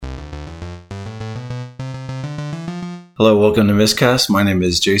Hello, welcome to Miscast. My name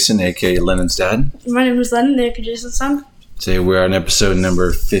is Jason, aka Lennon's dad. My name is Lennon, aka Jason's son. Today we're on episode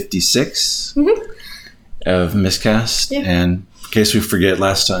number 56 of Miscast. Yeah. And in case we forget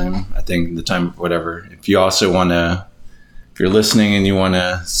last time, I think the time, whatever, if you also want to, if you're listening and you want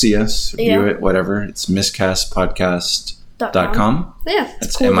to see us, view it, whatever, it's miscastpodcast.com. Yeah,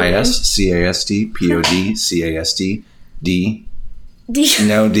 It's cool MISCASTPODCAST D.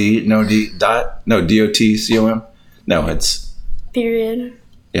 No D, DOTCOM. No, it's period.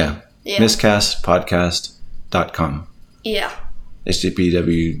 Yeah. Miscastpodcast.com. Yeah. HTTP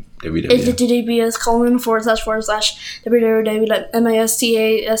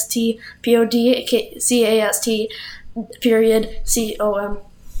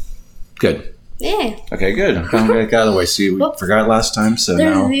Good. Yeah. Okay, good. I'm going to get out of the way. See, we forgot last time, so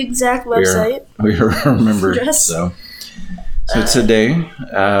There's now the exact website. we remember. Address. So today,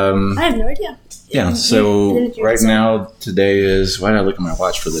 I have no idea. yeah. So right now, today is. Why did I look at my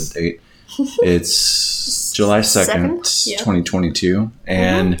watch for the date? It's July 2nd, 2022,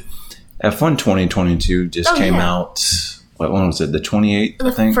 and F1 2022 just came out. What one was it? The 28th,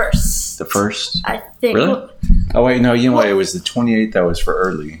 I think. The first. I think. Really? Oh wait, no. You know what? It was the 28th. That was for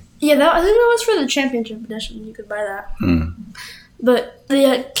early. Yeah, I think that was for the championship edition. You could buy that. But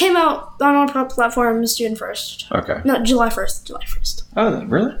it came out on all platforms June 1st. Okay. No, July 1st. July 1st. Oh,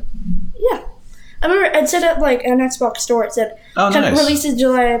 really? Yeah. I remember it said at like an Xbox store. It said releases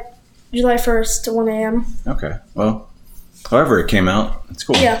July 1st to 1 a.m. Okay. Well, however it came out, it's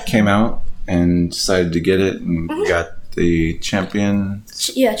cool. Yeah. It came out and decided to get it and got the champion.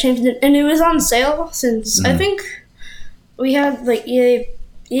 Yeah, champion. And it was on sale since I think we had like EA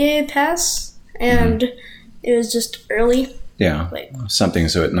Pass and it was just early. Yeah. Like something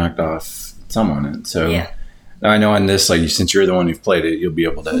so it knocked off some on it. So yeah. I know on this, like since you're the one who've played it, you'll be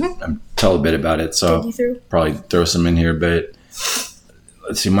able to tell a bit about it. So I'll probably throw some in here, but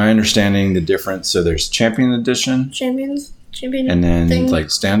let's see, my understanding, the difference. So there's Champion Edition. Champion. And then like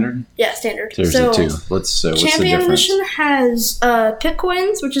Standard? Yeah, Standard. There's the two. What's the difference? Champion Edition has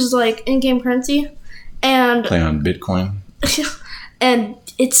Bitcoins, which is like in-game currency. And play on Bitcoin. And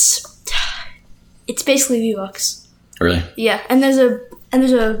it's basically V-Bucks. Really? Yeah, and there's a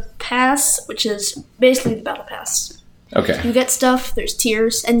pass, which is basically the battle pass. Okay. You get stuff, there's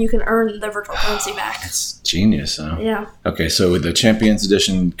tiers, and you can earn the virtual currency back. That's genius, huh? Yeah. Okay, so the Champions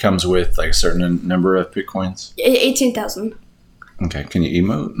Edition comes with like a certain number of Bitcoins? 18,000. Okay, can you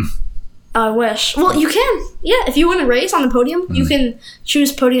emote? I wish. Well, you can. Yeah, if you win a race on the podium, you can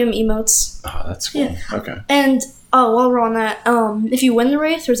choose podium emotes. Oh, that's cool. Yeah. Okay. And while we're on that, if you win the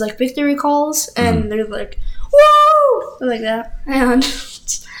race, there's like victory calls, and they're like, woo! They're like that. And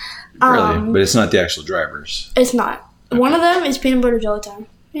really? But it's not the actual drivers. It's not. Okay. One of them is peanut butter jelly time.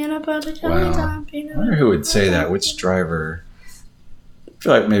 Peanut butter jelly time. I wonder who would say that. Which driver? I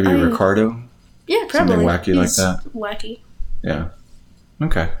feel like maybe Ricardo. Yeah, probably. Something wacky like that. Wacky. Yeah.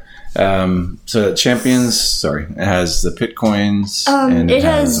 Okay. So Champions, it has the pit coins. And it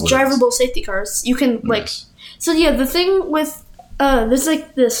has drivable safety cars. You can so yeah, the thing with there's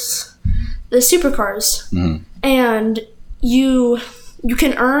like the supercars, and you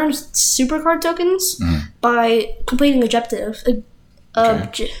can earn supercar tokens by completing objectives, and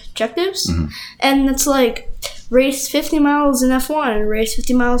it's like race 50 miles in F1, race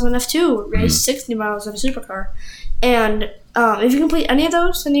 50 miles on F2, race 60 miles in a supercar, and if you complete any of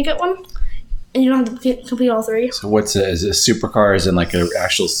those, then you get one, and you don't have to complete all three. So what's it? Is it a supercar? Is it like an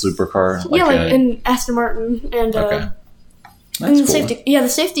actual supercar? Yeah, like in Aston Martin and that's cool. The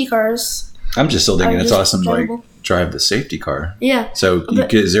safety cars. I'm just still thinking it's awesome to like drive the safety car. Yeah. So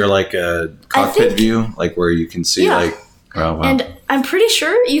is there like a cockpit view, like where you can see like? Oh, wow. And I'm pretty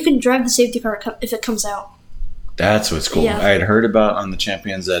sure you can drive the safety car if it comes out. That's what's cool. Yeah. I had heard about on the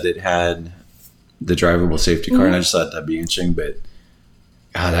Champions that it had the drivable safety car, and I just thought that'd be interesting, but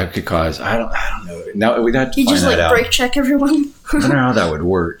that could cause I don't know. Now we'd have to you find just that out. brake check everyone. I don't know how that would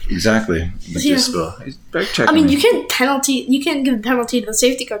work exactly. Just brake check. I mean, you can't give a penalty to the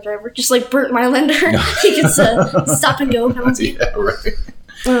safety car driver. Just like Burt Mylander, he gets a stop and go penalty. Yeah, right.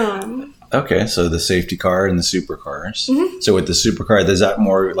 Okay, so the safety car and the supercars. So with the supercar, is that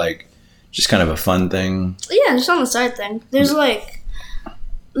more like just kind of a fun thing? Yeah, just on the side thing. There's like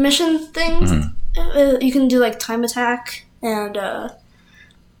mission things. You can do like time attack and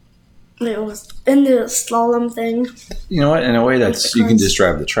it was in the slalom thing. You know what? In a way, that's you can just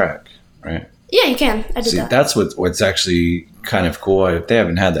drive the track, right? Yeah, you can. I did that. That's what's actually kind of cool. They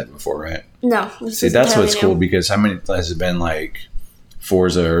haven't had that before, right? No. See, that's what's cool because how many has it been like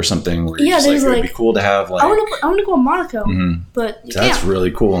Forza or something where yeah, there's it'd be cool to have like I want to go in Monaco, but that's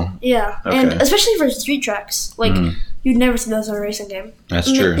really cool. Yeah, okay. And especially for street tracks, like You'd never see those in a racing game.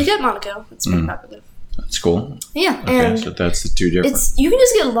 That's true. You get Monaco. It's pretty popular. That's cool. Yeah, okay, and so that's the two different. You can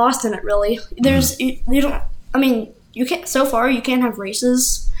just get lost in it. Really, there's you don't. I mean, you can't. So far, you can't have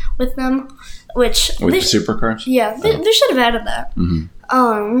races with them, with the supercars. Yeah, they should have added that.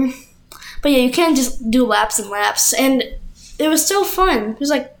 But yeah, you can't just do laps and laps, and it was so fun. It was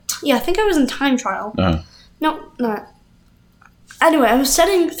like, I think I was in time trial. No, not. Anyway, I was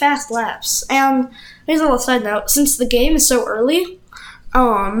setting fast laps, and here's a little side note: since the game is so early.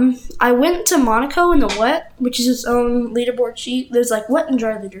 I went to Monaco in the wet, which is its own leaderboard sheet. There's like wet and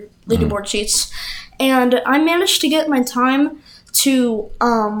dry leaderboard sheets. And I managed to get my time to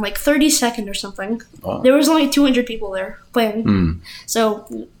like 32nd or something. Wow. There was only 200 people there playing.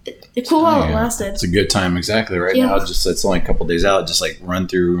 So it's cool while it lasted. It's a good time, exactly. Right now, it's only a couple days out. Just like run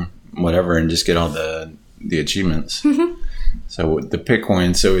through whatever and just get all the achievements. So the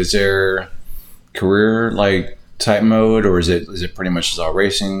Pitcoin, so is there career like type mode, or is it pretty much just all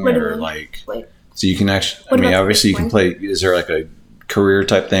racing, or like so you can actually? I mean, obviously you can play. Is there like a career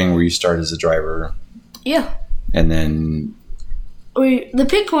type thing where you start as a driver? Yeah. And then the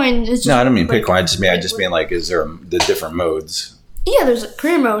Pitcoin is just no, I don't mean Pitcoin. I just mean like, is there the different modes? Yeah, there's a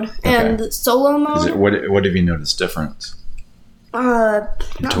career mode and the solo mode. What have you noticed difference? Not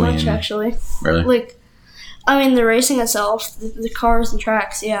much actually. Really? Like, I mean, the racing itself, the cars and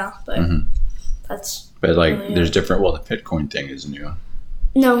tracks, yeah, but that's. But like, really there's different. Well, the Pitcoin thing is new.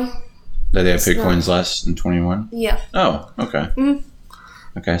 No. Did they have Pitcoins less than 21? Yeah. Oh, okay.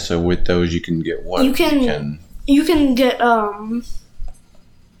 Okay, so with those, you can get what? You can get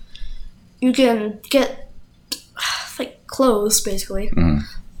like clothes, basically.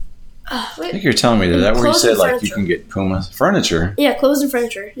 I think you're telling me that where you said like you can get Puma furniture. Yeah, clothes and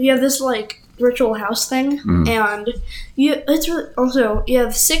furniture. You have this like virtual house thing, and you have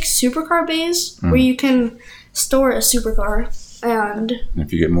 6 supercar bays where you can store a supercar, and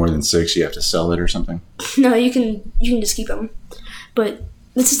if you get more than 6, you have to sell it or something. No, you can just keep them, but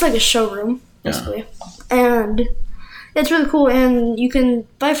this is like a showroom basically, and it's really cool. And you can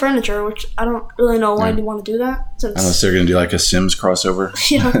buy furniture, which I don't really know why you want to do that. Unless they're going to do like a Sims crossover.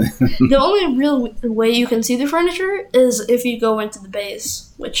 Yeah, the only real way you can see the furniture is if you go into the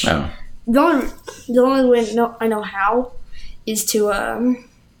bays, which. The only way I know how is to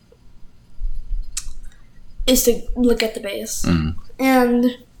look at the base.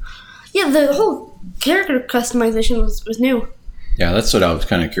 And yeah, the whole character customization was new. Yeah, that's what I was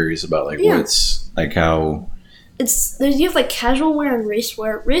kind of curious about. Like, what's like how you have like casual wear and race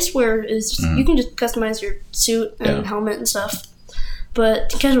wear. Race wear is you can just customize your suit and helmet and stuff. But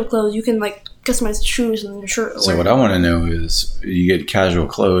casual clothes, you can like customize the shoes and your shirt. So what I want to know is, you get casual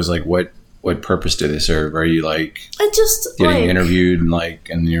clothes. Like, what purpose do they serve? Are you like just getting interviewed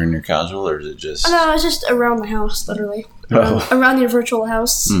and you're in your casual, or is it just? No, it's just around the house, literally. Around your virtual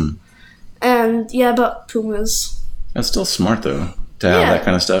house. And yeah, about Pumas. That's still smart though to have that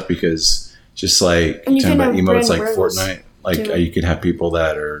kind of stuff, because just like talking about emotes like Fortnite, like you could have people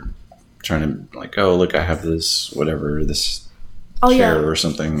that are trying to like, oh look, I have this chair or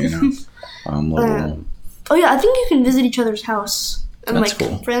something, level. I think you can visit each other's house and that's like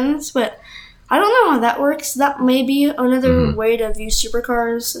cool. Friends, but I don't know how that works. That may be another way to view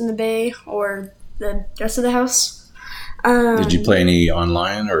supercars in the bay or the rest of the house. Did you play any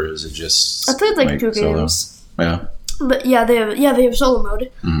online, or is it just? I played like 2 games. Yeah. But they have solo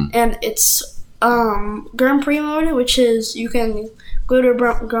mode, and it's Grand Prix mode, which is you can go to a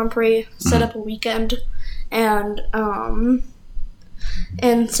Grand Prix, set up a weekend, and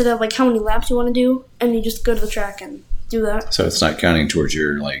set up like how many laps you want to do, and you just go to the track and do that. So it's not counting towards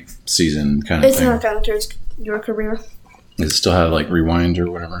your like season kind of thing? It's not counting towards your career. Does it still have like rewind or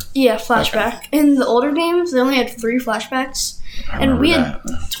whatever? Yeah, flashback. Okay. In the older games, they only had 3 flashbacks. And we had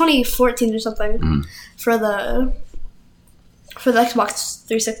 2014 or something for the Xbox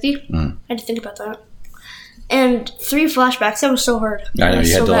 360. I had to think about that. And 3 flashbacks, that was so hard. I know,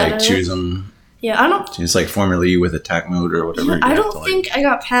 you had to like choose them. Yeah, I don't... It's like Formula E with attack mode or whatever. I don't think I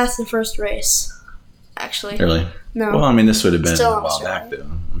got past the first race, actually. Really? No. Well, I mean, this would have been a while back, though.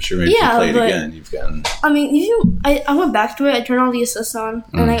 I'm sure maybe if you played again, you've gotten... I mean, I went back to it, I turned all the assists on,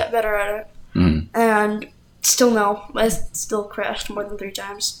 and I got better at it. And still no. I still crashed more than 3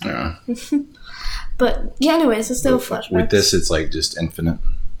 times. Yeah. But, yeah, anyways, it's still flashbacks. With this, it's like just infinite.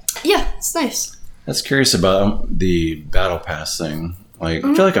 Yeah, it's nice. That's curious about the Battle Pass thing. Like,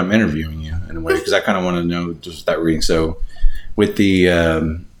 I feel like I'm interviewing you in a way, because I kind of want to know just that reading. So, with the...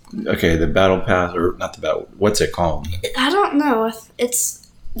 the Battle Pass, or not the Battle, what's it called? I don't know. It's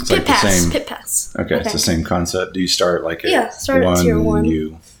Pit like Pass. The same, Pit Pass. Okay, it's the same concept. Do you start like start at tier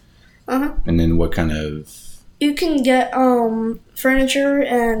 1. And then what kind of you can get furniture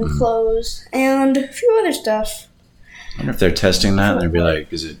and clothes and a few other stuff. I wonder if they're testing that and they'd be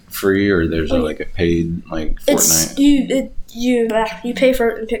like, is it free or there's a paid Fortnite? You pay for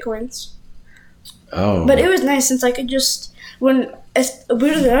it in Bitcoins. Oh. But it was nice since I could just, when I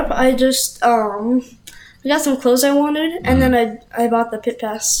booted it up, I just I got some clothes I wanted and then I bought the Pit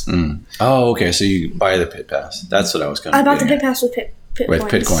Pass. Oh, okay. So you buy the Pit Pass. That's what I was kind of I bought the Pit Pass with Pitcoin. With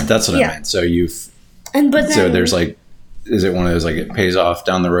Pitcoin. That's what I meant. So so there's is it one of those it pays off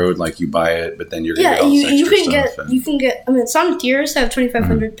down the road, you buy it, but then you're gonna get all this extra you can get. I mean, some tiers have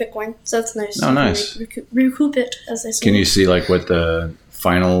 2,500 Bitcoin, so that's nice. Oh, nice. Recoup it, as they say. Can you see what the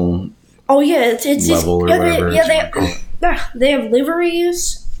final? Oh yeah, it's level or whatever. They have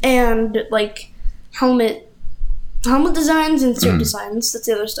liveries and helmet designs and suit designs. That's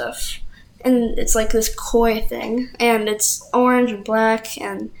the other stuff, and it's this koi thing, and it's orange and black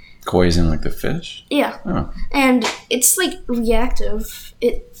and. Koi is in the fish? Yeah. Oh. And it's reactive.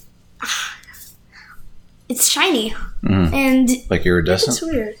 It's shiny. And iridescent? It's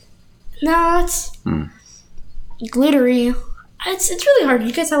weird. No, it's glittery. It's really hard.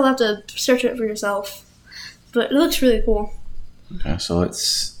 You guys will have to search it for yourself. But it looks really cool. Okay, so it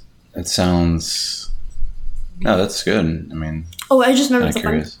sounds... No, that's good. I mean... Oh, I just remembered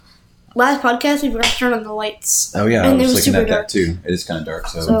something. Last podcast, we forgot to turn on the lights. Oh, yeah, I was looking at that, too. It is kind of dark,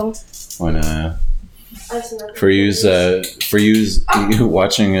 so when... For you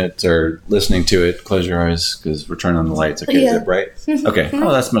watching it or listening to it, close your eyes, because we're turning on the lights. Okay, is it bright? Okay.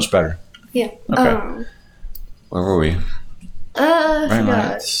 Oh, that's much better. Yeah. Okay. Where were we? Bright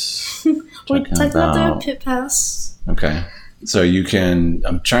lights. We're talking about the Pit Pass. Okay. So you can...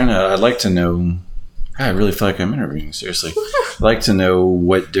 I'd like to know... I really feel like I'm interviewing, seriously. I'd like to know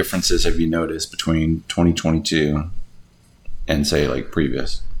what differences have you noticed between 2022 and, say,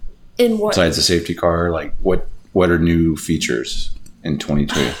 previous? In what? Besides the safety car, what are new features in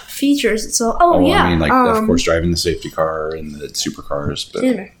 22? Features? So, yeah. I mean, of course, driving the safety car and the supercars, but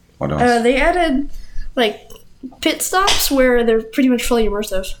what else? They added, pit stops where they're pretty much fully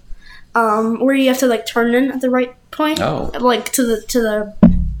immersive. Where you have to, turn in at the right point. Oh. To the...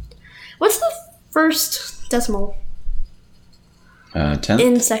 What's the first decimal? 10th?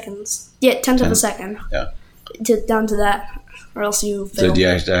 In seconds. Yeah, 10th of a second. Yeah. Down to that, or else you fail. So do you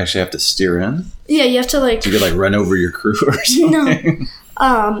actually have to steer in? Yeah, you have to You could run over your crew or something?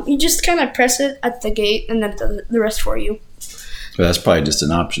 No. You just kind of press it at the gate and then the rest for you. But that's probably just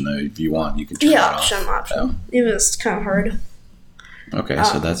an option, though. If you want, you can turn it off. Option. Oh. It was kind of hard. Okay,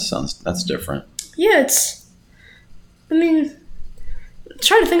 so that's different. Yeah, I mean...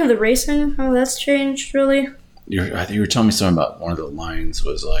 Trying to think of the racing, how that's changed, really. I think you were telling me something about one of the lines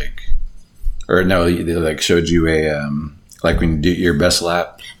was or no, they showed you a when you do your best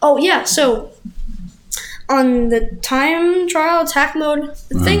lap. Oh yeah, so on the time trial attack mode,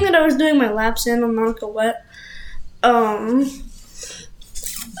 the thing that I was doing my laps in on Monaco Wet, oh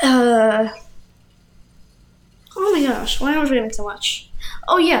my gosh, why am I forgetting so much?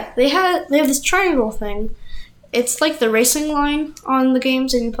 Oh yeah, they have this triangle thing. It's the racing line on the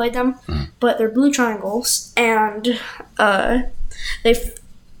games and you play them, but they're blue triangles, and they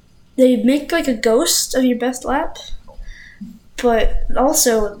make a ghost of your best lap, but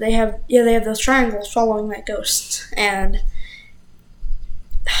also they have those triangles following that ghost, and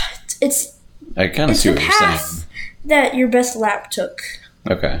it's I kind of see what you're saying. That your best lap took.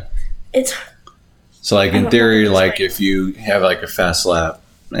 Okay. It's so in theory, if you have a fast lap.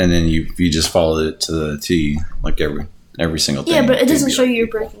 And then you just followed it to the T, every single thing. Yeah, but it doesn't show you your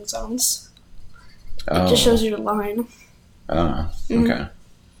braking zones. It just shows you the line. Okay.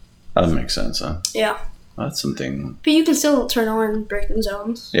 That makes sense, huh? Yeah. Well, that's something... But you can still turn on braking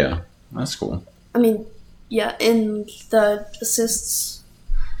zones. Yeah, that's cool. I mean, yeah, in the assists.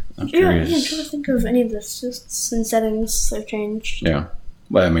 I'm curious. Yeah, I'm trying to think of any of the assists and settings they've changed. Yeah.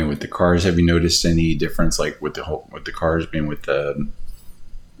 Well, I mean, with the cars, have you noticed any difference, with the cars being with the...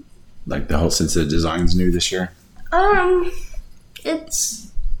 the whole since the design's new this year?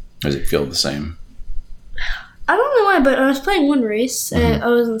 It's... Does it feel the same? I don't know why, but I was playing one race. I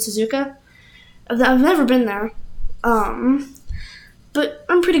was in Suzuka. I've never been there. But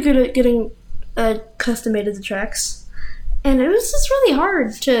I'm pretty good at getting custom-made the tracks. And it was just really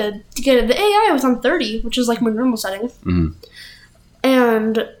hard to get it. The AI was on 30, which is my normal setting. Mm-hmm.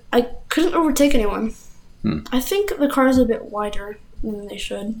 And I couldn't overtake anyone. I think the cars are a bit wider than they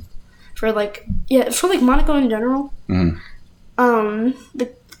should. For Monaco in general, the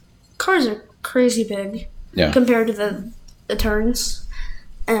cars are crazy big compared to the turns,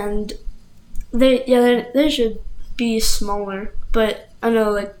 and they should be smaller. But I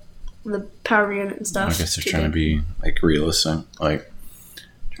know the power unit and stuff. I guess they're trying to be like realistic. Like,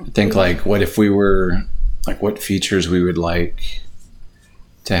 I think like what if we were like what features we would like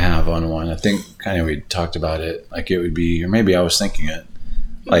to have on one. I think kind of we talked about it. Like it would be, or maybe I was thinking it,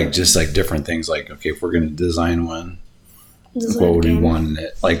 like just like different things. Like okay, if we're going to design one, what would we want in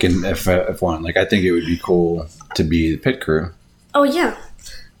it? Like in F1, like I think it would be cool to be the pit crew. Oh yeah,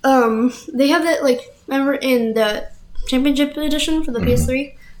 they have that like remember in the Championship Edition for the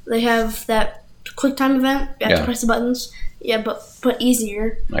PS3, they have that quick time event. You have to press the buttons. Yeah, but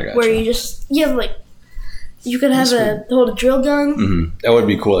easier. Where you just like. You could have hold a drill gun. Mm-hmm. That would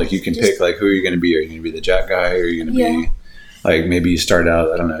be cool. Like you can pick like who you're going to be. Are you going to be the jack guy? Or are you going to be like maybe you start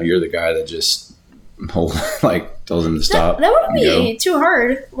out? I don't know. You're the guy that just tells him to stop. That wouldn't be too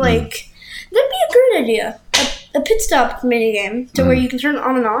hard. Like that'd be a great idea. A pit stop mini game to where you can turn it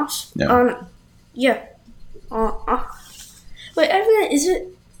on and off. Yeah. Wait, is it?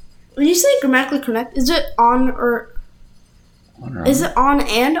 When you say grammatically correct, is it on or is it on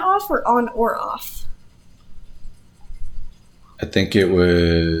and off or on or off? I think it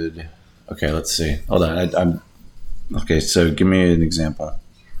would. Okay, let's see. Hold on. I'm okay. So give me an example.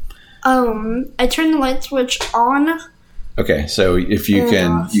 I turn the light switch on. Okay, so if you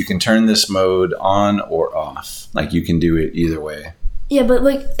can turn this mode on or off. Like you can do it either way. Yeah, but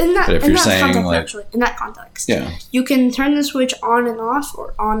like in that context, like, actually, in that context, you can turn the switch on and off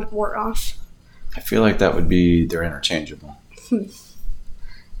or on or off. I feel like that would be they're interchangeable.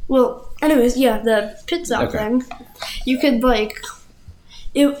 Well, anyways, the pit stop thing, you could like,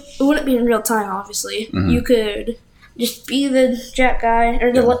 it wouldn't be in real time, obviously. Mm-hmm. You could just be the jack guy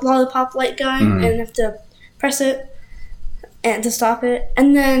or the lollipop light guy and have to press it and to stop it.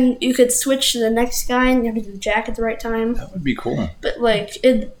 And then you could switch to the next guy and you have to do the jack at the right time. That would be cool. But like,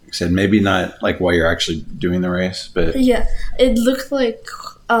 it... I said maybe not like while you're actually doing the race, but... Yeah, it looked like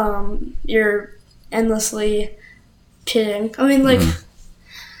you're endlessly pitting. I mean, like... Mm-hmm.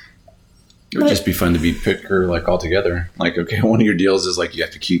 It would just be fun to be pit crew like all together. Like, okay, one of your deals is like you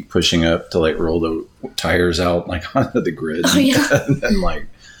have to keep pushing up to like roll the tires out like onto the grid. Oh, yeah. And like,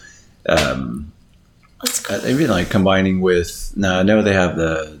 maybe like combining with. No, I know they have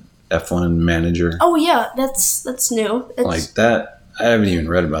the F1 manager. Oh yeah, that's new. Like that, I haven't even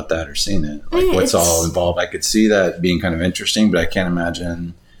read about that or seen it. Like what's all involved. I could see that being kind of interesting, but I can't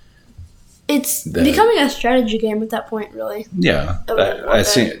imagine. It's becoming a strategy game at that point, really. Yeah.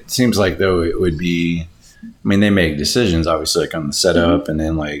 It seems like, though, it would be... I mean, they make decisions, obviously, like on the setup, and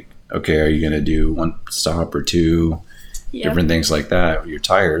then, like, okay, are you going to do one stop or two? Different things like that with your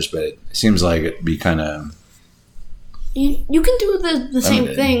tires, but it seems like it'd be kind of... You can do the same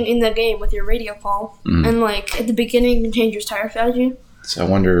thing in the game with your radio call, and, like, at the beginning, you can change your tire strategy. So I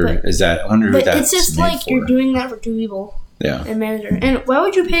wonder, who that's it's just like you're doing that for two people. Yeah. And manager. And why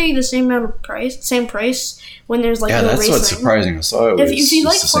would you pay the same price when there's like no that's racing? What's surprising. I saw it was if you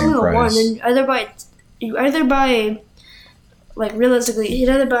like Formula One, then you either buy like realistically, you'd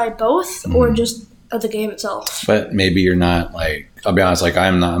either buy both or just the game itself. But maybe you're not like, I'll be honest, like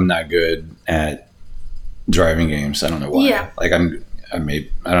I'm not good at driving games. I don't know why. Yeah. Like I don't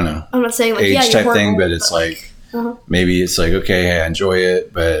know. I'm not saying like age type thing, but it's like maybe it's like, okay, hey, I enjoy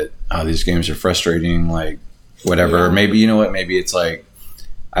it, but these games are frustrating, like whatever. Yeah. Maybe, you know what, maybe it's like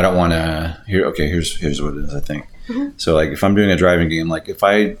I don't want to here's what it is, I think. So like if I'm doing a driving game, like if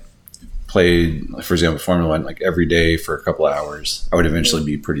I played, for example, Formula One like every day for a couple of hours, I would eventually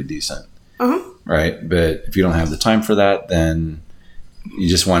be pretty decent. Right? But if you don't have the time for that, then you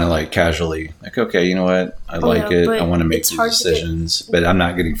just want to like casually like, okay, you know what, I like it, I want to make these decisions, but I'm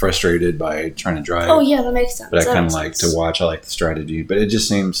not getting frustrated by trying to drive. Oh yeah, that makes sense. But I kind of like to watch. I like the strategy, but it just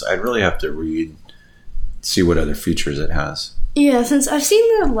seems I'd really have to see what other features it has. Yeah, since I've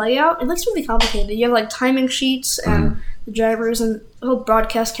seen the layout, it looks really complicated. You have like timing sheets and the drivers and the whole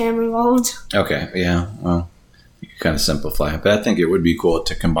broadcast camera involved. Okay, yeah, well, you can kind of simplify it, but I think it would be cool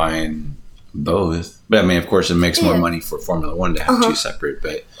to combine both. But I mean, of course, it makes more money for Formula One to have two separate,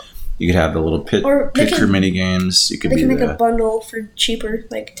 but you could have the little pit crew mini games. You could make a bundle for cheaper,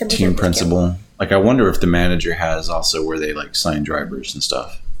 like 10% team principal. Like, I wonder if the manager has also where they like sign drivers and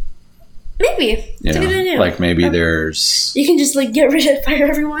stuff. Maybe. It's a good idea. Like maybe there's... You can just like get rid of fire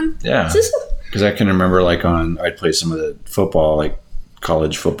everyone. Yeah. Because I can remember like I'd play some of the football, like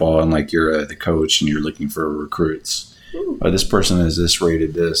college football, and like you're the coach and you're looking for recruits. Oh, this person is this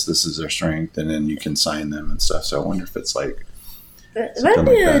rated this is their strength, and then you can sign them and stuff. So I wonder if it's like...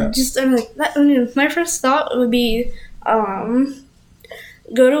 That'd be my first thought would be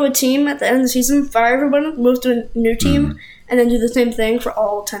go to a team at the end of the season, fire everyone, move to a new team, and then do the same thing for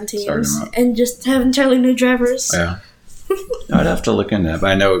all 10 teams, and just have entirely new drivers. Yeah, I'd have to look into that.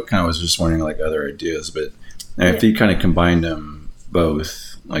 But I know it kind of was just wondering like other ideas. But if you kind of combined them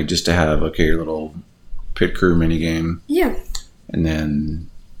both, like just to have your little pit crew mini game, and then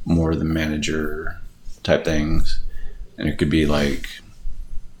more of the manager type things, and it could be like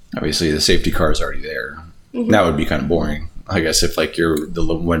obviously the safety car is already there. That would be kind of boring, I guess, if like you're the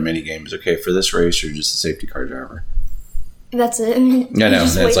one mini game is okay for this race, you're just a safety car driver. That's it. Yeah, no.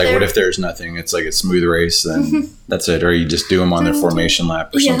 It's like, what if there's nothing? It's like a smooth race, then that's it. Or you just do them on their formation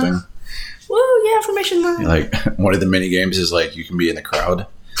lap or something. Whoa, yeah, formation lap. Like one of the mini games is like you can be in the crowd,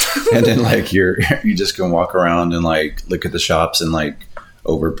 and then like you just can walk around and like look at the shops and like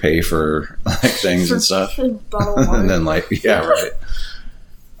overpay for like things and stuff, and then like right.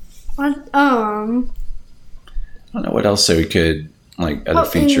 I don't know what else we could like other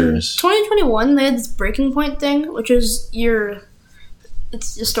features. In 2021, they had this breaking point thing, which is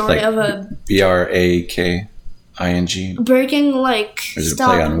it's the story like of a BRAKING breaking, like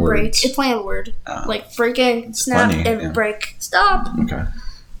stop and break. Words? It's play on word, like breaking, snap, funny, and break, stop. Okay.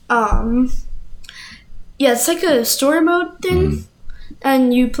 Yeah, it's like a story mode thing,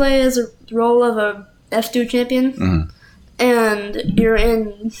 and you play as a role of a F2 champion, and you're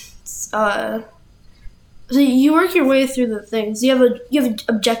in. So you work your way through the things. You have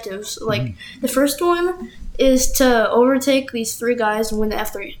objectives. Like the first one is to overtake these 3 guys and win the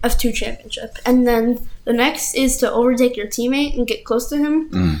F2 championship, and then the next is to overtake your teammate and get close to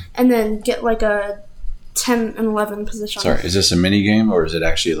him, and then get like a 10 and 11 position. Sorry, is this a mini game or is it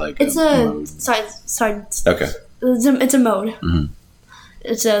actually like it's a side? Okay, it's a mode.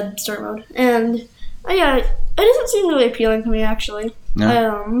 It's a story mode, and it doesn't seem really appealing to me actually.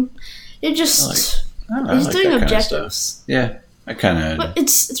 No. It just. He's like doing objectives. Yeah, I kind of. But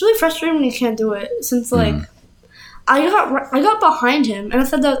it's really frustrating when you can't do it. Since like, I got behind him and I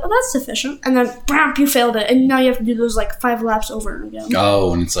thought that's sufficient, and then bam, you failed it, and now you have to do those like 5 laps over and again.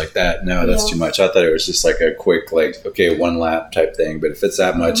 Oh, and it's like that. No, that's too much. I thought it was just like a quick 1 lap type thing. But if it's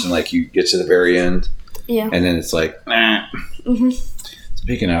that much and like you get to the very end, and then it's like, nah.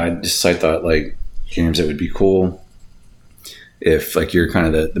 Speaking of, I thought like games that would be cool if like you're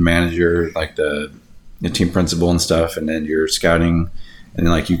kind of the manager, like the team principal and stuff, and then you're scouting, and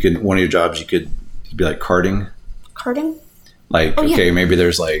then like you could one of your jobs you could be like karting. Like maybe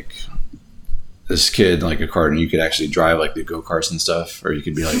there's like this kid like a kart, and you could actually drive like the go-karts and stuff, or you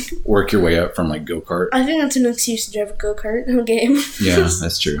could be like work your way up from like go-kart. I think that's an excuse to drive a go-kart in a game. Yeah,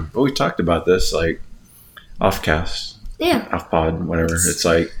 that's true. But we talked about this like off-cast, off-pod, whatever. It's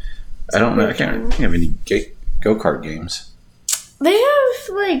like I don't know. I can't think of any go-kart games. They have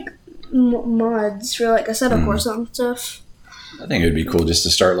like mods for like a setup course and stuff. I think it would be cool just to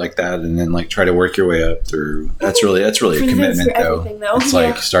start like that, and then like try to work your way up through. That's really a commitment though. It's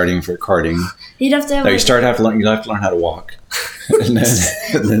like starting for karting. You'd have to have you have to learn how to walk, and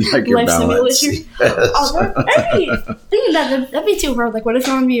then like your balance. Yes. That'd be too hard. Like, what if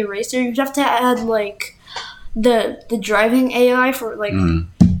you want to be a racer? You'd have to add like the driving AI for like.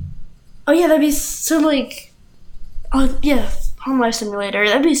 Oh yeah, that'd be so like. Oh yeah. Home Life Simulator,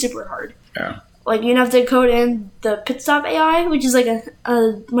 that'd be super hard. Yeah. Like, you'd have to code in the pit stop AI, which is like a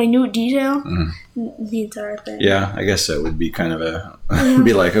minute detail. The entire thing. Yeah, I guess that would be kind of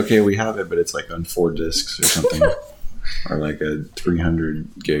be like, okay, we have it, but it's like on 4 discs or something. Or like a 300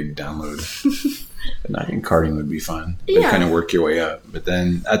 gig download. And I think karting would be fun. You kind of work your way up. But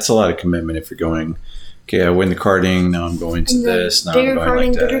then that's a lot of commitment if you're going, okay, I win the karting, now I'm going to this, now I'm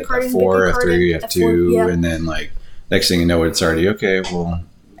going like to F4, F3, F2, and then like, next thing you know, it's already well,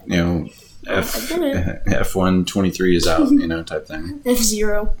 F1 23 is out, type thing.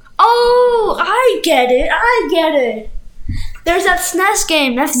 F0. Oh, I get it. There's that SNES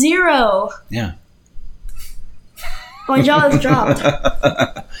game, F0. Yeah. My jaw is dropped.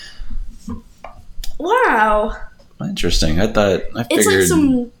 Wow. Interesting. I figured it's like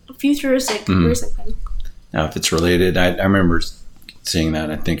some futuristic racing thing. Now, if it's related, I remember seeing that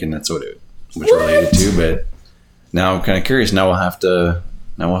and thinking that's what it was related to, but. Now I'm kind of curious. Now we'll have to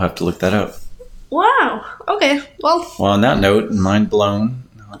look that up. Wow. Okay. Well, on that note, mind blown.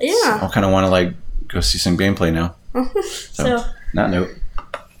 I kind of want to like go see some gameplay now. So, on that note.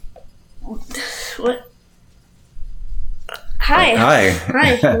 What?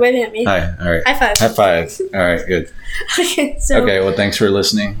 Hi. You're waving at me. Hi. All right. High five. All right. Good. Okay. Well, thanks for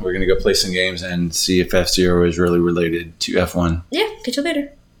listening. We're gonna go play some games and see if F0 is really related to F1. Yeah. Catch you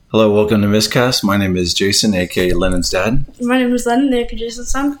later. Hello, welcome to Miscast. My name is Jason, aka Lennon's dad. My name is Lennon, aka Jason's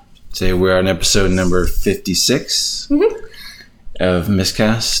son. Today we're on episode number 56 of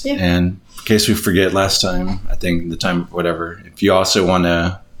Miscast. Yeah. And in case we forget last time, I think the time, whatever, if you also want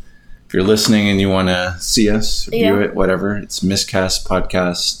to If you're listening and you want to see us, view it, whatever, it's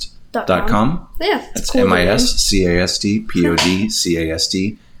miscastpodcast.com. Yeah. It's cool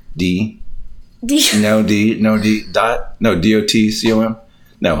MISCASTPODCAST D. No D. No D. Dot. No DOTCOM.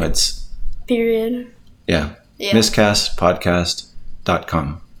 No, it's. Period. Yeah.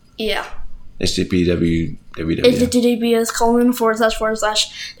 Miscastpodcast.com. Yeah. HTTPS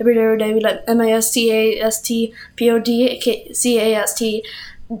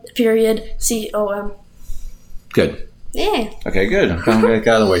 //www.miscastpodcast.com. Good. Yeah. Okay, good. I got out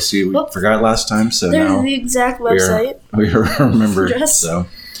of the way. See, we forgot last time, so there's now the exact website. We remember. So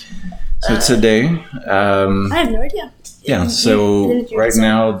today, I have no idea. Yeah. So right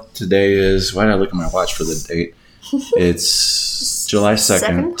now, today is. Why did I look at my watch for the date? It's July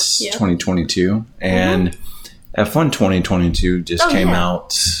 2nd, 2022, and F1 2022 just came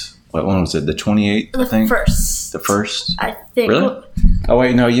out. What one was it? The 28th, I think? The first? I think. Really? Oh,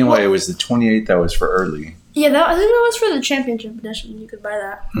 wait, no, you know what? It was the 28th that was for early. Yeah, I think that was for the championship edition. You could buy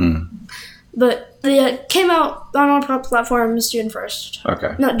that. But it came out on all platforms June 1st.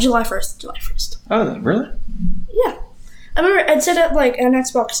 Okay. No, July 1st. July 1st. Oh, really? Yeah. I remember it said at like an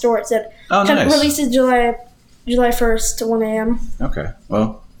Xbox store, it said, nice. Releases July 1st to 1 a.m. Okay.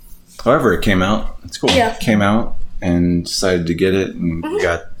 Well, however it came out, it's cool. Yeah. It came out and decided to get it and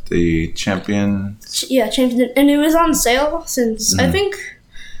got the champion. Yeah, champion. And it was on sale since I think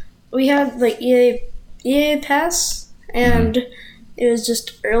we had like EA Pass and it was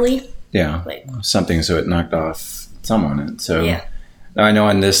just early. Yeah. Like, something so it knocked off some on it. So I know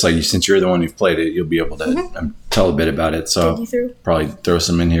on this, like since you're the one who've played it, you'll be able to tell a bit about it. So I'll probably throw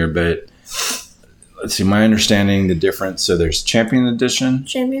some in here, but let's see, my understanding, the difference. So there's Champion Edition.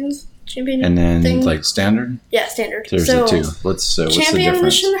 Champion and then like Standard? Yeah, Standard. There's the two. What's the difference? Champion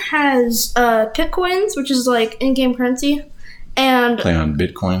Edition has Bitcoins, which is like in-game currency. And play on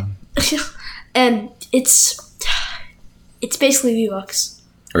Bitcoin. And it's basically V-Bucks.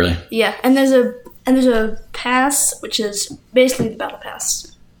 Really? Yeah, and there's a pass, which is basically the battle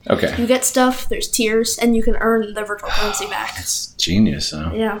pass. Okay. You get stuff, there's tiers, and you can earn the virtual currency back. That's genius,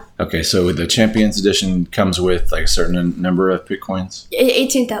 huh? Yeah. Okay, so the Champions Edition comes with like a certain number of Bitcoins?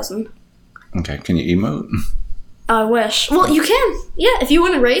 18,000. Okay, can you emote? I wish. Well, you can. Yeah, if you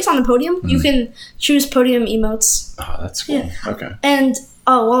want to race on the podium, you can choose podium emotes. Oh, that's cool. Yeah. Okay. And,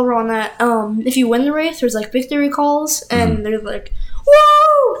 while we're on that, if you win the race, there's like victory calls, and they're like,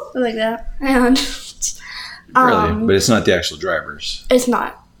 woo! Like that. And really? But it's not the actual drivers. It's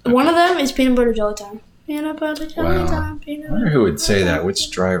not. Okay. One of them is Peanut Butter Jelly Time. Peanut Butter Jelly Time. Peanut I wonder who would say that.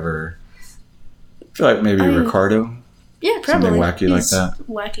 Which driver? I feel like maybe Ricardo. Yeah, probably. Something wacky like that.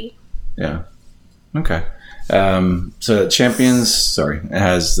 Wacky. Yeah. Okay. So Champions, it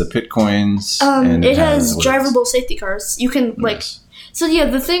has the pit coins. And it has drivable safety cars. You can So yeah,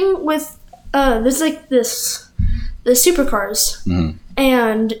 the thing with there's like the supercars,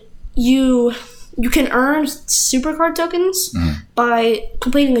 and you can earn supercar tokens by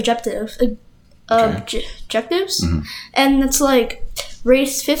completing objectives, and it's like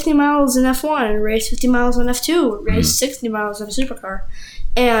race 50 miles in F1, race 50 miles in F2, race 60 miles in a supercar,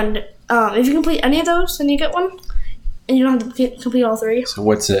 and if you complete any of those, then you get one. And you don't have to complete all three. So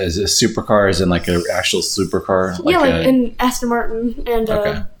what's it? Is it a supercar? Is it like an actual supercar? Yeah, like in Aston Martin and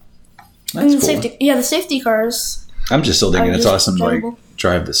That's and cool. the safety cars. I'm just still thinking it's awesome to like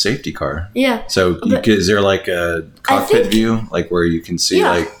drive the safety car. Yeah. So is there like a cockpit view, like where you can see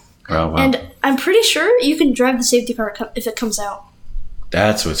like? Oh, wow. And I'm pretty sure you can drive the safety car if it comes out.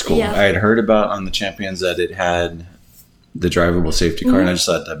 That's what's cool. Yeah. I had heard about on the Champions that it had the drivable safety car, and I just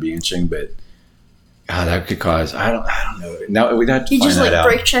thought that'd be interesting, but. God, that could cause. I don't know. Now we'd have to find that out. You just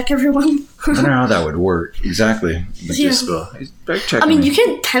brake check everyone. I don't know how that would work exactly. But just brake check. I mean, you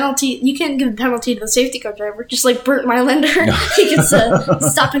can't give a penalty to the safety car driver. Just like Burt Mylander, he gets a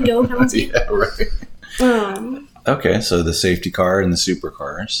stop and go penalty. Yeah, right. Okay, so the safety car and the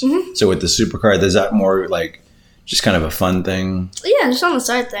supercars. So with the supercar, is that more like just kind of a fun thing? Yeah, just on the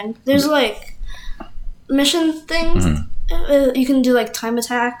side thing. There's like mission things. You can do like time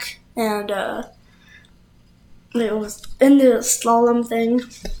attack and. It was in the slalom thing.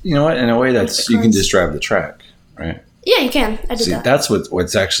 You know what? In a way, that's you can just drive the track, right? Yeah, you can. I did that. That's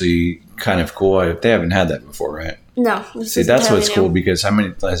what's actually kind of cool. They haven't had that before, right? No. See, that's what's cool because how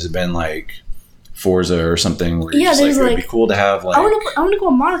many has it been like Forza or something where you're just like, it'd be cool to have like. I want to go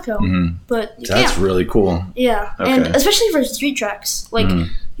to Monaco, but that's really cool. Yeah, and especially for street tracks, like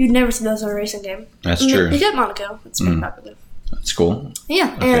you'd never see those in a racing game. That's true. You get Monaco. It's pretty popular. That's cool.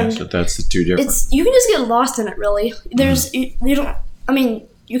 Yeah, okay, and so that's the two different. You can just get lost in it. Really, there's you don't. I mean,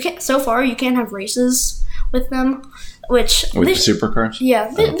 you can't. So far, you can't have races with them. which with the supercars.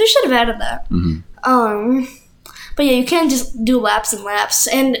 Yeah, they should have added that. Mm-hmm. But yeah, you can't just do laps and laps,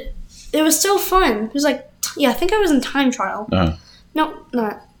 and it was so fun. It was like, I think I was in time trial. No,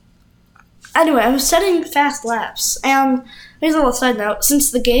 not. Anyway, I was setting fast laps, and here's a little side note.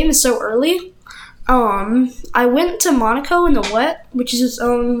 Since the game is so early, I went to Monaco in the wet, which is its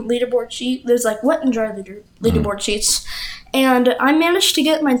own leaderboard sheet. There's like wet and dry leaderboard sheets, and I managed to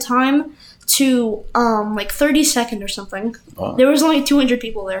get my time to like 32nd or something. Wow. There was only 200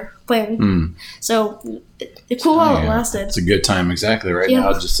 people there playing, so it cool while it lasted. It's a good time, exactly right now.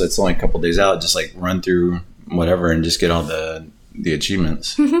 It's only a couple days out. Just like run through whatever and just get all the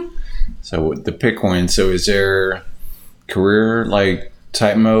achievements. Mm-hmm. So the Pitcoin. So is there career like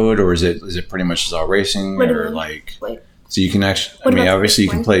type mode, or is it pretty much just all racing, or like? So you can actually. I mean, obviously you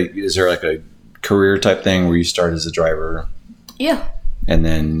can play. Is there like a career type thing where you start as a driver? Yeah. And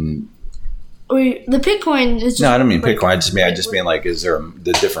then. The Pitcoin is just... No, I don't mean Pitcoin. I just mean like, is there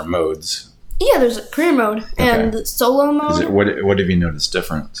the different modes? Yeah, there's a career mode and solo mode. What have you noticed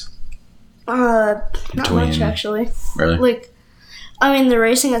difference? Not much, actually. Really? Like, I mean, the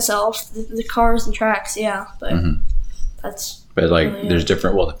racing itself, the cars and tracks, yeah, but that's... But like, really there's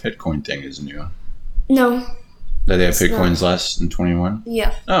different... Well, the Pitcoin thing is new. No. Did they have Pitcoins less than 21?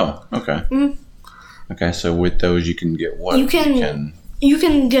 Yeah. Oh, okay. Mm-hmm. Okay, so with those, you can get what? You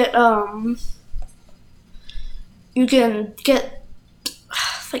can get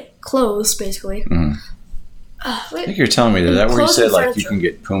like clothes, basically. Mm-hmm. I think you're telling me that where you said like you can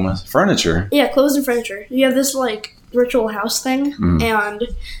get Puma furniture. Yeah, clothes and furniture. You have this like virtual house thing, and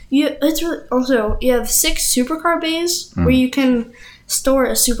it's really also you have 6 supercar bays where you can store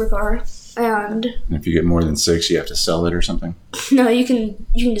a supercar, and if you get more than 6, you have to sell it or something. No, you can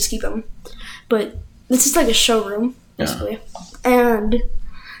just keep them, but this is like a showroom basically, and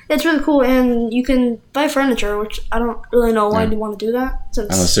it's really cool, and you can buy furniture, which I don't really know why you want to do that.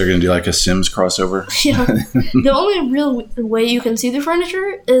 Unless they're going to do like a Sims crossover. Yeah. The only real way you can see the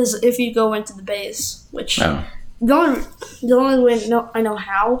furniture is if you go into the bays, which the only way I know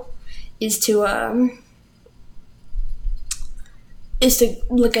how is to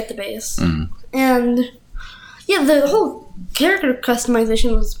look at the bays. And yeah, the whole character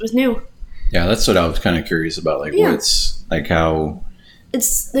customization was new. Yeah, that's what I was kind of curious about. Like, what's like how.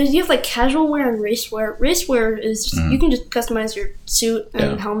 You have like casual wear and race wear. Race wear is just, you can just customize your suit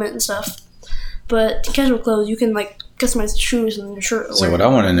and helmet and stuff. But casual clothes, you can like customize the shoes and your shirt. So what I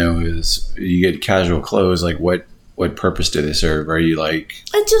want to know is, you get casual clothes. Like what purpose do they serve? Are you like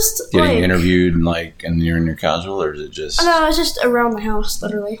just getting interviewed and you're in your casual, or is it just? No, it's just around the house,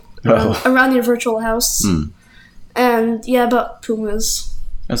 literally around your virtual house. And about Pumas.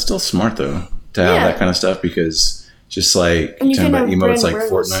 That's still smart though to have that kind of stuff, because. Just like talking about emotes like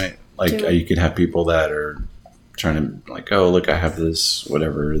Fortnite, like you could have people that are trying to like, oh look, I have this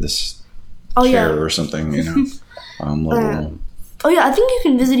chair or something, you know. I think you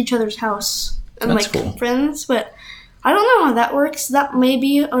can visit each other's house and That's cool. friends, but I don't know how that works. That may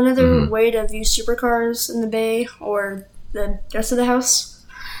be another way to view supercars in the bay or the rest of the house.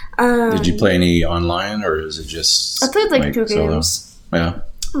 Did you play any online, or is it just? I played like 2 solo? games. Yeah.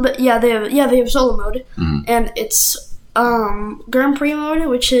 But they have solo mode, and it's Grand Prix mode,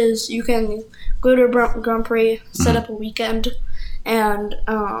 which is you can go to a Grand Prix, set up a weekend, and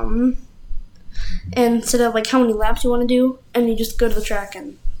set up like how many laps you want to do, and you just go to the track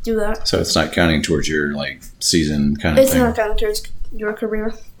and do that. So it's not counting towards your like season kind of thing. It's not counting towards your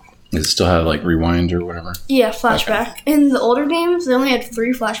career. Does it still have like rewind or whatever? Yeah, flashback. Okay. In the older games, they only had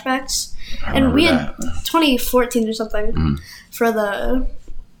 3 flashbacks, and we had 2014 or something for the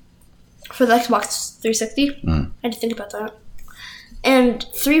Xbox 360. I had to think about that. And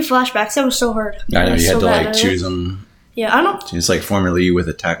 3 flashbacks, that was so hard. I know, you had to like choose them. Yeah, I don't... It's like Formula E with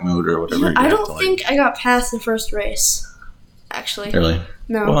attack mode or whatever. I don't think I got past the first race, actually. Really?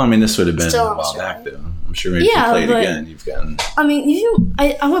 No. Well, I mean, this would have been a while back, though. I'm sure maybe if you played again, you've gotten... I mean,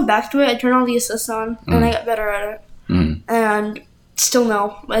 I went back to it, I turned all the assists on, and I got better at it. And still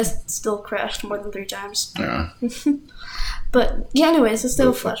no, I still crashed more than 3 times. Yeah. But yeah, anyways, it's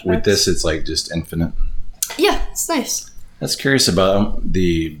still flashbacks. With this, it's like just infinite. Yeah, it's nice. That's curious about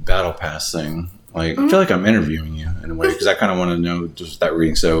the battle pass thing. Like, I feel like I'm interviewing you in a way, because I kind of want to know just that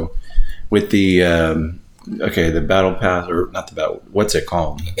reading. So, with the the battle pass, or not the battle, what's it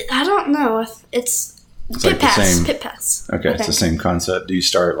called? I don't know. It's Pit like Pass. The same, Pit Pass. Okay, it's the same concept. Do you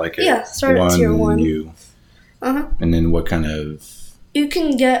start like at start at tier 1. And then what kind of? You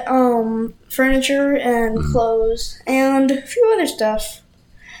can get furniture and clothes and a few other stuff.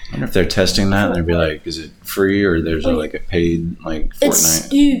 I wonder if they're testing that and they'd be like, is it free, or there's like a paid like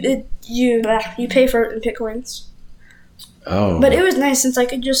Fortnite? You pay for it in Pitcoins. But it was nice since I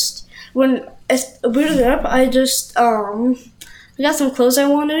could just, when I booted it up, I just, I got some clothes I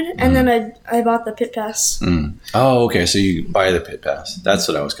wanted, and then I bought the pit pass. Oh, okay. So you buy the pit pass. That's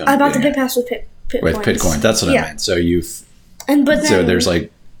what I was going to I bought the pit pass with pit coins. That's what I meant. So so there's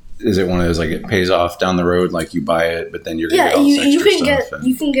like, is it one of those like it pays off down the road, like you buy it, but then you're gonna get all this extra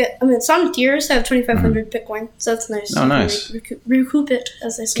you can get. I mean, some tiers have 2,500 Bitcoin, so that's nice. Oh, nice. Recoup it,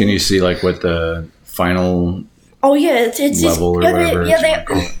 as I say. Can you see like what the final? Oh yeah, it's level or whatever.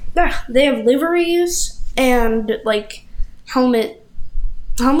 They have liveries and like helmet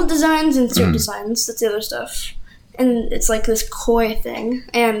designs and suit designs. That's the other stuff, and it's like this koi thing,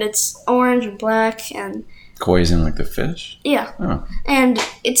 and it's orange and black and. Koi is in like the fish? Yeah. Oh. And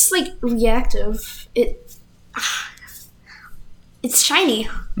it's like reactive. It's shiny.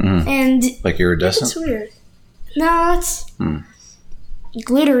 And like iridescent? It's weird. No, it's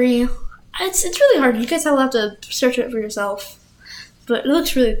glittery. It's really hard. You guys will have to search it for yourself. But it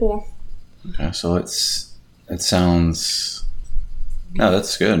looks really cool. Okay, so it sounds... No,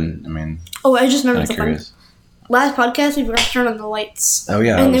 that's good. I mean... Oh, I just remembered something. Last podcast, we forgot to turn on the lights. Oh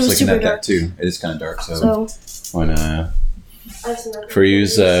yeah, and I was looking at that too. It is kind of dark, so when for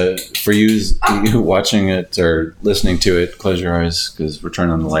you watching it or listening to it, close your eyes because we're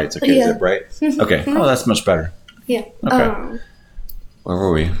turning on the lights. Okay, is it bright? Okay. Oh, that's much better. Yeah. Okay. Where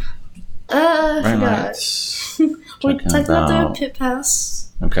were we? I forgot. We talked about the pit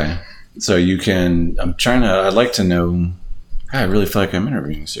pass. Okay, so you can. I'd like to know. I really feel like I'm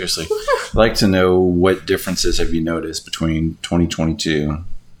interviewing, seriously. I'd like to know what differences have you noticed between 2022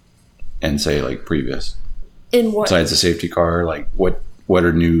 and, say, like, previous? In what? Besides the safety car, like, what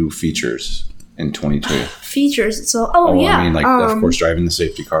are new features in 22? Features? So, yeah. I mean, like, of course, driving the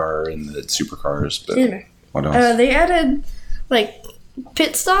safety car and the supercars, but what else? They added, like,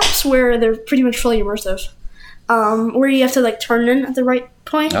 pit stops where they're pretty much fully immersive. Where you have to, like, turn in at the right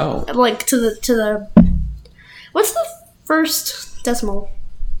point. Oh. Like, to the... What's the... first decimal?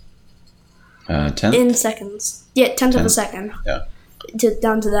 10th? In seconds. Yeah, 10th of a second. Yeah.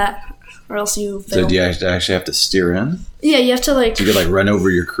 Down to that, or else you fail. So do you actually have to steer in? Yeah, you have to like... So you could like run over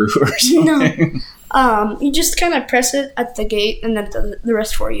your crew or something? No. You just kind of press it at the gate and then it does the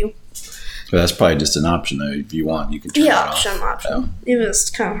rest for you. But that's probably just an option though. If you want, you can turn it off. Option. Oh. It was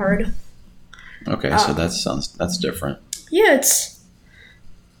kind of hard. Okay, so that's different. Yeah, it's...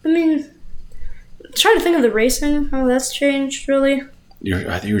 I mean... Trying to think of the racing, how that's changed, really.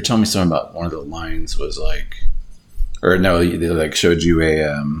 I think you were telling me something about one of the lines was like, or no, they like showed you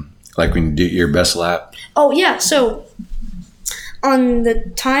a like when you do your best lap. Oh yeah, so on the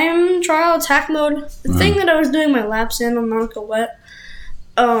time trial attack mode, the thing that I was doing my laps in on Mount Gillette,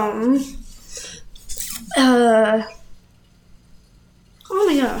 oh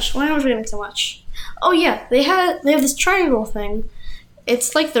my gosh, why am I forgetting so much? Oh yeah, they have this triangle thing.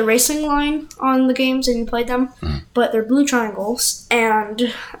 It's like the racing line on the games if you played them, but they're blue triangles,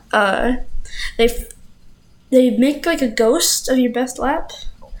 and they make like a ghost of your best lap,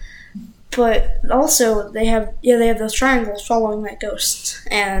 but also they have those triangles following that ghost,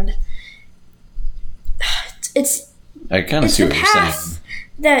 and it's I kind of see what you're saying.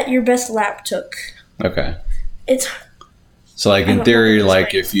 That your best lap took. Okay. It's so like in theory,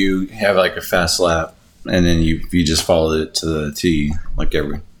 like if you have like a fast lap. And then you just follow it to the T, like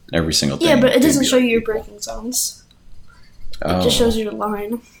every single thing. Yeah, but it doesn't show you your braking zones. It just shows you the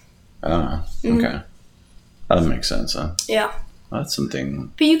line. Oh, okay. That makes sense, huh? Yeah. That's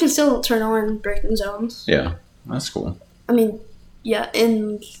something. But you can still turn on braking zones. Yeah, that's cool. I mean, yeah,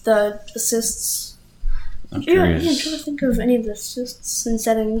 in the assists. I'm curious. I'm trying to think of any of the assists and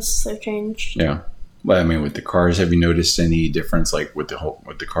settings they've changed. Yeah. Well, I mean, with the cars, have you noticed any difference, like with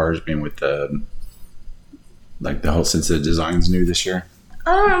the cars being with the... Like the whole since the design's new this year?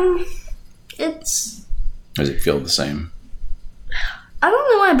 It's... Does it feel the same? I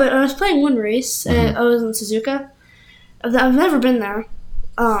don't know why, but I was playing one race, and I was in Suzuka. I've never been there.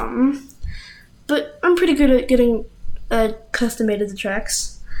 But I'm pretty good at getting custom-made the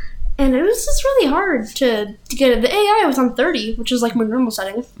tracks. And it was just really hard to get it. The AI was on 30, which is like my normal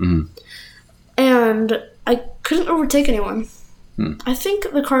setting. And I couldn't overtake anyone. I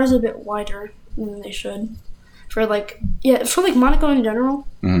think the car is a bit wider than they should. For Monaco in general,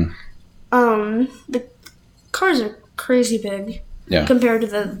 the cars are crazy big compared to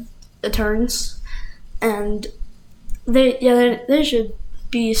the turns, and they should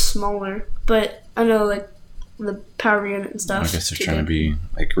be smaller. But I know like the power unit and stuff. I guess they're trying to be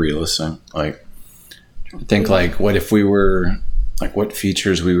like realistic. Like I think like what if we were like what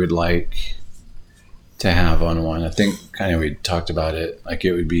features we would like to have on one. I think kind of we talked about it. Like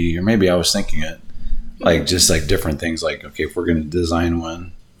it would be, or maybe I was thinking it. Like just like different things. Like okay, if we're going to design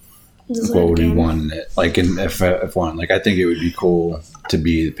one, what would we want in it? Like in F1, like I think it would be cool to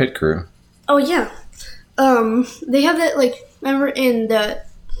be the pit crew. Oh yeah, they have that like remember in the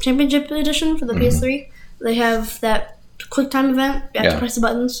Championship Edition for the PS3, they have that quick time event. You have to press the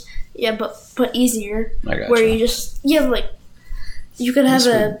buttons. Yeah, but easier. Where you just like you could have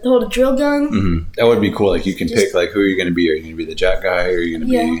hold a drill gun. Mm-hmm. That would be cool. Like you can pick like who are you going to be? Are you going to be the jack guy? Or are you going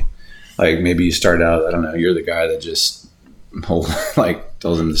to be like maybe you start out? I don't know. You're the guy that just like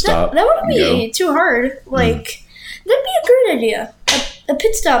tells him to stop. That wouldn't be too hard. Like that'd be a great idea. A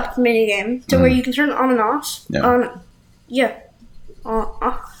pit stop mini game to where you can turn it on and off. Yeah.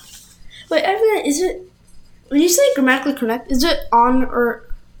 Wait, is it? When you say grammatically correct, is it on or?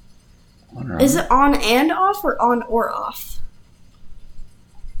 Is it on and off or on or off?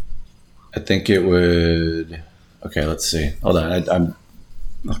 I think it would. Okay, let's see. Hold on. I'm.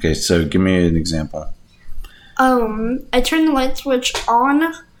 Okay, so give me an example. I turn the light switch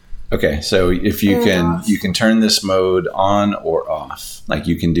on. Okay, so if you can turn this mode on or off. Like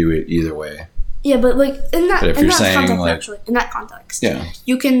you can do it either way. Yeah, but like in that context,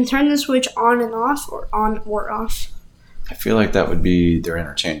 you can turn the switch on and off or on or off. I feel like that would be they're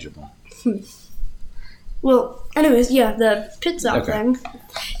interchangeable. Well, anyways, the pit stop thing,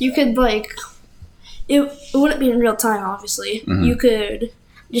 you could like it wouldn't be in real time, obviously. Mm-hmm. You could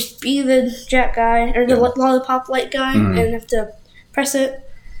just be the jack guy or the lollipop light guy and have to press it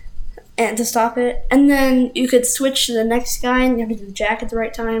and to stop it, and then you could switch to the next guy and you have to do the jack at the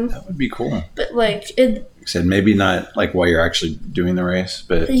right time. That would be cool. But like it I said, maybe not like while you're actually doing the race,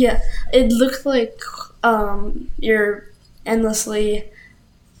 but it looked like you're endlessly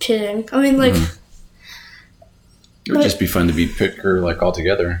pitting. I mean, like it would just be fun to be pit crew like all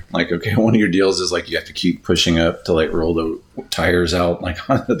together. Like, okay, one of your deals is like you have to keep pushing up to like roll the tires out like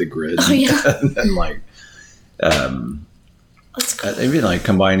onto the grid. Oh yeah, and then like maybe like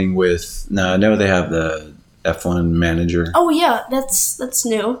combining with I know they have the F1 manager. Oh yeah, that's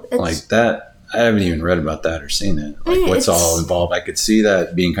new. Like that, I haven't even read about that or seen it. Like what's all involved. I could see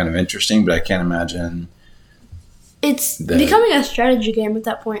that being kind of interesting, but I can't imagine. It's becoming a strategy game at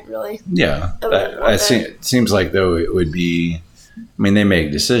that point, really. Yeah, it seems like though it would be. I mean, they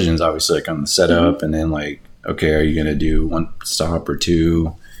make decisions obviously like on the setup, and then like, okay, are you going to do one stop or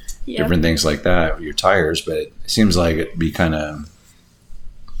two, different things like that with your tires? But it seems like it'd be kind of.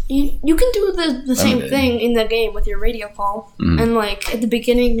 You can do the same thing in the game with your radio call, and like at the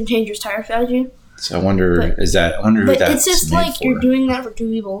beginning, you can change your tire strategy. So I wonder, who that's it's just like for. You're doing that for two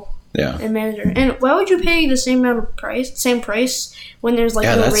people. Yeah. And manager. And why would you pay the same same price when there's like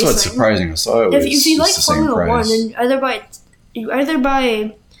no that's racing? What's surprising. I saw it. If you like Formula One, then you either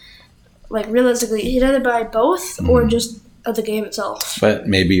buy like realistically, you'd either buy both or just the game itself. But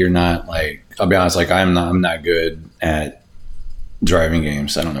maybe you're not like. I'll be honest. Like I'm not good at driving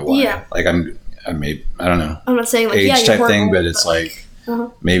games. I don't know why. Yeah. Like I don't know. I'm not saying like age type thing, but it's like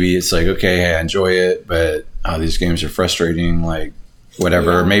maybe it's like okay, hey, I enjoy it, but these games are frustrating. Like.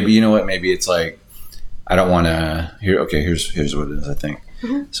 Whatever. Yeah. Maybe you know what? Maybe it's like I don't want to. Here's what it is. I think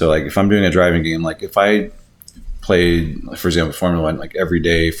so. Like if I'm doing a driving game, like if I played, for example, Formula One, like every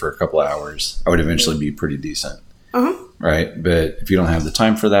day for a couple of hours, I would eventually be pretty decent, right? But if you don't have the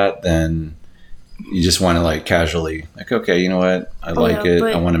time for that, then you just want to like casually, like okay, you know what? I like it.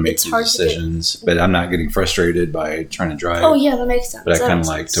 I want to make these decisions, but I'm not getting frustrated by trying to drive. Oh yeah, that makes sense. But I kind of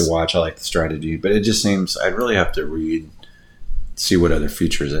like to watch. I like the strategy, but it just seems I'd really have to see what other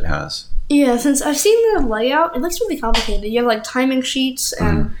features it has. Yeah, since I've seen the layout, it looks really complicated. You have like timing sheets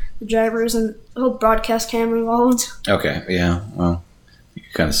and the drivers and a whole broadcast camera involved. Okay, yeah, well, you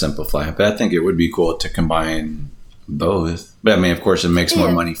can kind of simplify it, but I think it would be cool to combine both. But I mean, of course, it makes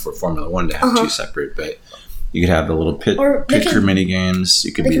more money for Formula One to have two separate, but you could have the little pit crew mini games.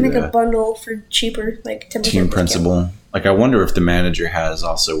 You could make a bundle for cheaper, like 10% team principal. Like, I wonder if the manager has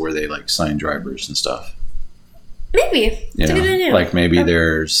also where they like sign drivers and stuff. Maybe. It's a good idea. Like maybe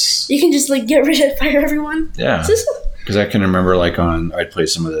there's... You can just like get rid of fire everyone. Yeah. Because I can remember like I'd play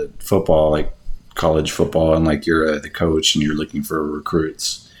some of the football, like college football, and like you're the coach and you're looking for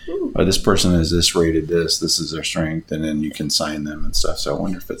recruits. Oh, this person is this rated this is their strength, and then you can sign them and stuff. So I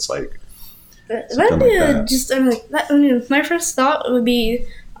wonder if it's like... That'd be my first thought would be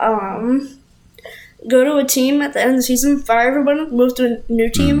go to a team at the end of the season, fire everyone, move to a new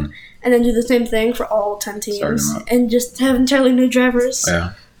team, and then do the same thing for all 10 teams, and just have entirely new drivers.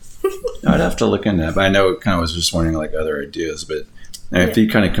 Yeah. I'd have to look into that, but I know it kind of was just wondering like other ideas, but if you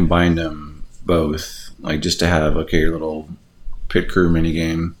kind of combined them both, like just to have, okay, your little pit crew mini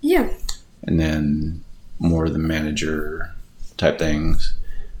game. Yeah. And then more of the manager type things.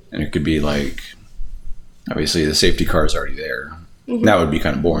 And it could be like, obviously the safety car is already there. Mm-hmm. That would be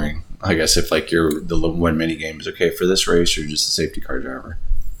kind of boring. I guess if like you're the one mini game is okay for this race, you're just a safety car driver.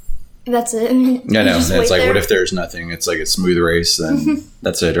 That's it. Yeah, no. It's like, what if there's nothing? It's like a smooth race, then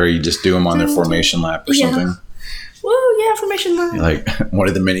that's it. Or you just do them on their formation lap or something. Woo, yeah, formation lap. Like one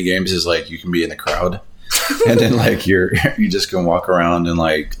of the mini games is like you can be in the crowd, and then like you just can walk around and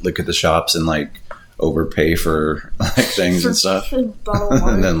like look at the shops and like overpay for like things and stuff, and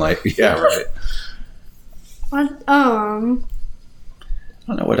then like right. What? I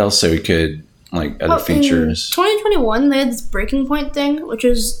don't know what else we could, like, other features. In 2021, they had this breaking point thing, which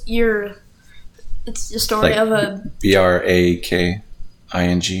is it's the story like of a... BRAKING?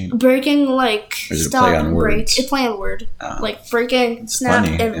 Breaking, like, stop, play on break. words? It's play on word. Like, breaking, snap,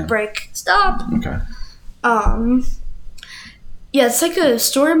 funny, and break. Stop. Okay. Yeah, it's like a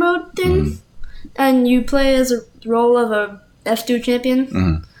story mode thing, and you play as a role of a F2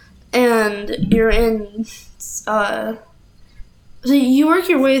 champion, and you're in... So you work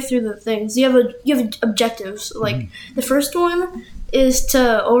your way through the things. You have objectives. Like the first one is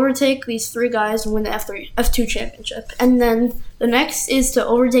to overtake these 3 guys and win the F2 championship, and then the next is to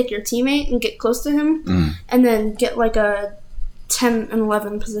overtake your teammate and get close to him, and then get like a 10 and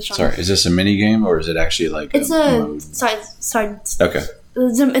 11 position. Sorry, is this a mini game or is it actually like it's a mode? side? Okay,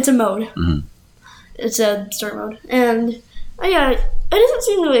 it's a mode. It's a story mode, and it doesn't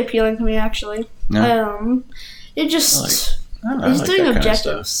seem really appealing to me actually. No. It just. He's doing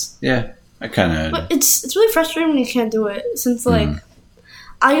objectives. Yeah, I kind of. But it's really frustrating when you can't do it. Since like,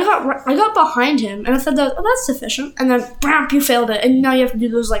 I got behind him and I thought that's sufficient, and then bam, you failed it, and now you have to do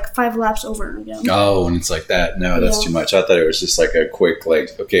those like 5 laps over and again. Oh, and it's like that. No, that's too much. I thought it was just like a quick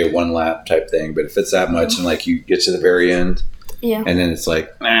 1 lap type thing. But if it's that much and like you get to the very end, and then it's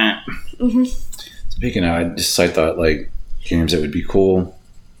like, nah. Speaking of, I thought like games that would be cool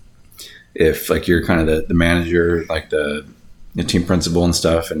if like you're kind of the manager, like the team principal and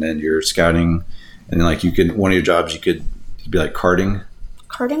stuff, and then you're scouting, and then like one of your jobs you could be like karting.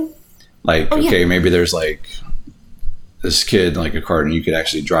 Like maybe there's like this kid like a kart, and you could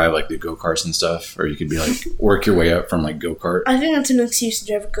actually drive like the go-karts and stuff, or you could be like work your way up from like go-kart. I think that's an excuse to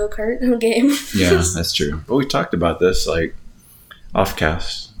drive a go-kart in a game. Yeah, that's true. But we talked about this like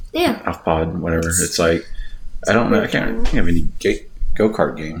offcast, off pod, whatever. It's like I don't know. I can't think of any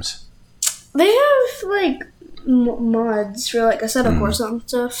go-kart games. They have like mods for like a setup course and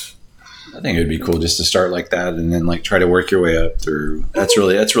stuff. I think it would be cool just to start like that and then like try to work your way up through. That's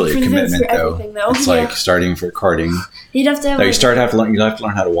really a commitment though. It's like starting for karting. You'd have to have you have to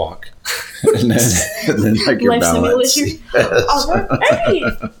learn how to walk, and then like your balance.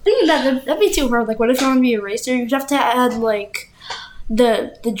 Thinking that'd be too hard. Like, what if you want to be a racer? You'd have to add like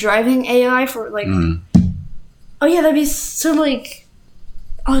the driving AI for like. Oh yeah, that'd be so like.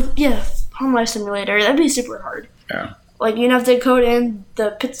 Oh yeah. Home Life Simulator, that'd be super hard. Yeah. Like, you'd have to code in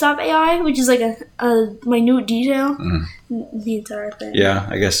the pit stop AI, which is like a minute detail. The entire thing. Yeah,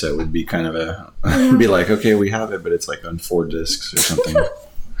 I guess that would be kind of be like, okay, we have it, but it's like on 4 discs or something.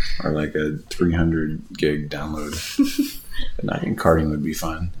 Or like a 300 gig download. And I think karting would be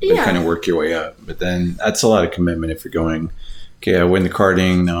fun. But kind of work your way up. But then that's a lot of commitment if you're going, okay, I win the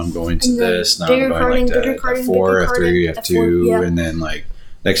karting, now I'm going to this, now I'm going like to F4, F3, F2, and then like,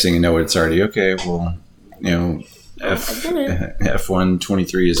 next thing you know, it's already okay. Well, F1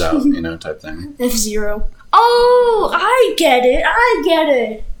 23 is out, type thing. F0. Oh, I get it.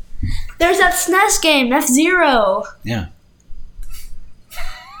 There's that SNES game, F0. Yeah.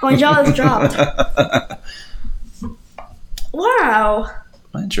 My jaw is dropped. Wow.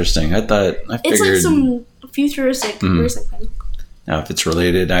 Interesting. I figured it's like some futuristic racing thing. Now, if it's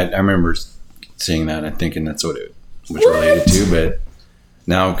related, I remember seeing that and thinking that's what it was related to, but.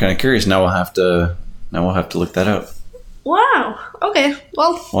 Now I'm kind of curious. Now we'll have to look that up. Wow. Okay.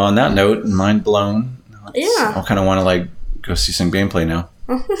 Well, on that note, mind blown. I kind of want to like go see some gameplay now.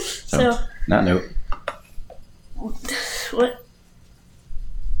 So, that note. What?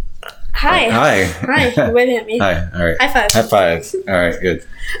 Hi. You're waving at me. Hi. All right. High five. High five. All right. Good.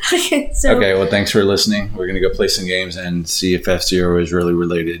 Okay. Well, thanks for listening. We're gonna go play some games and see if F0 is really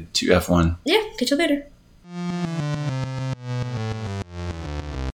related to F1. Yeah. Catch you later.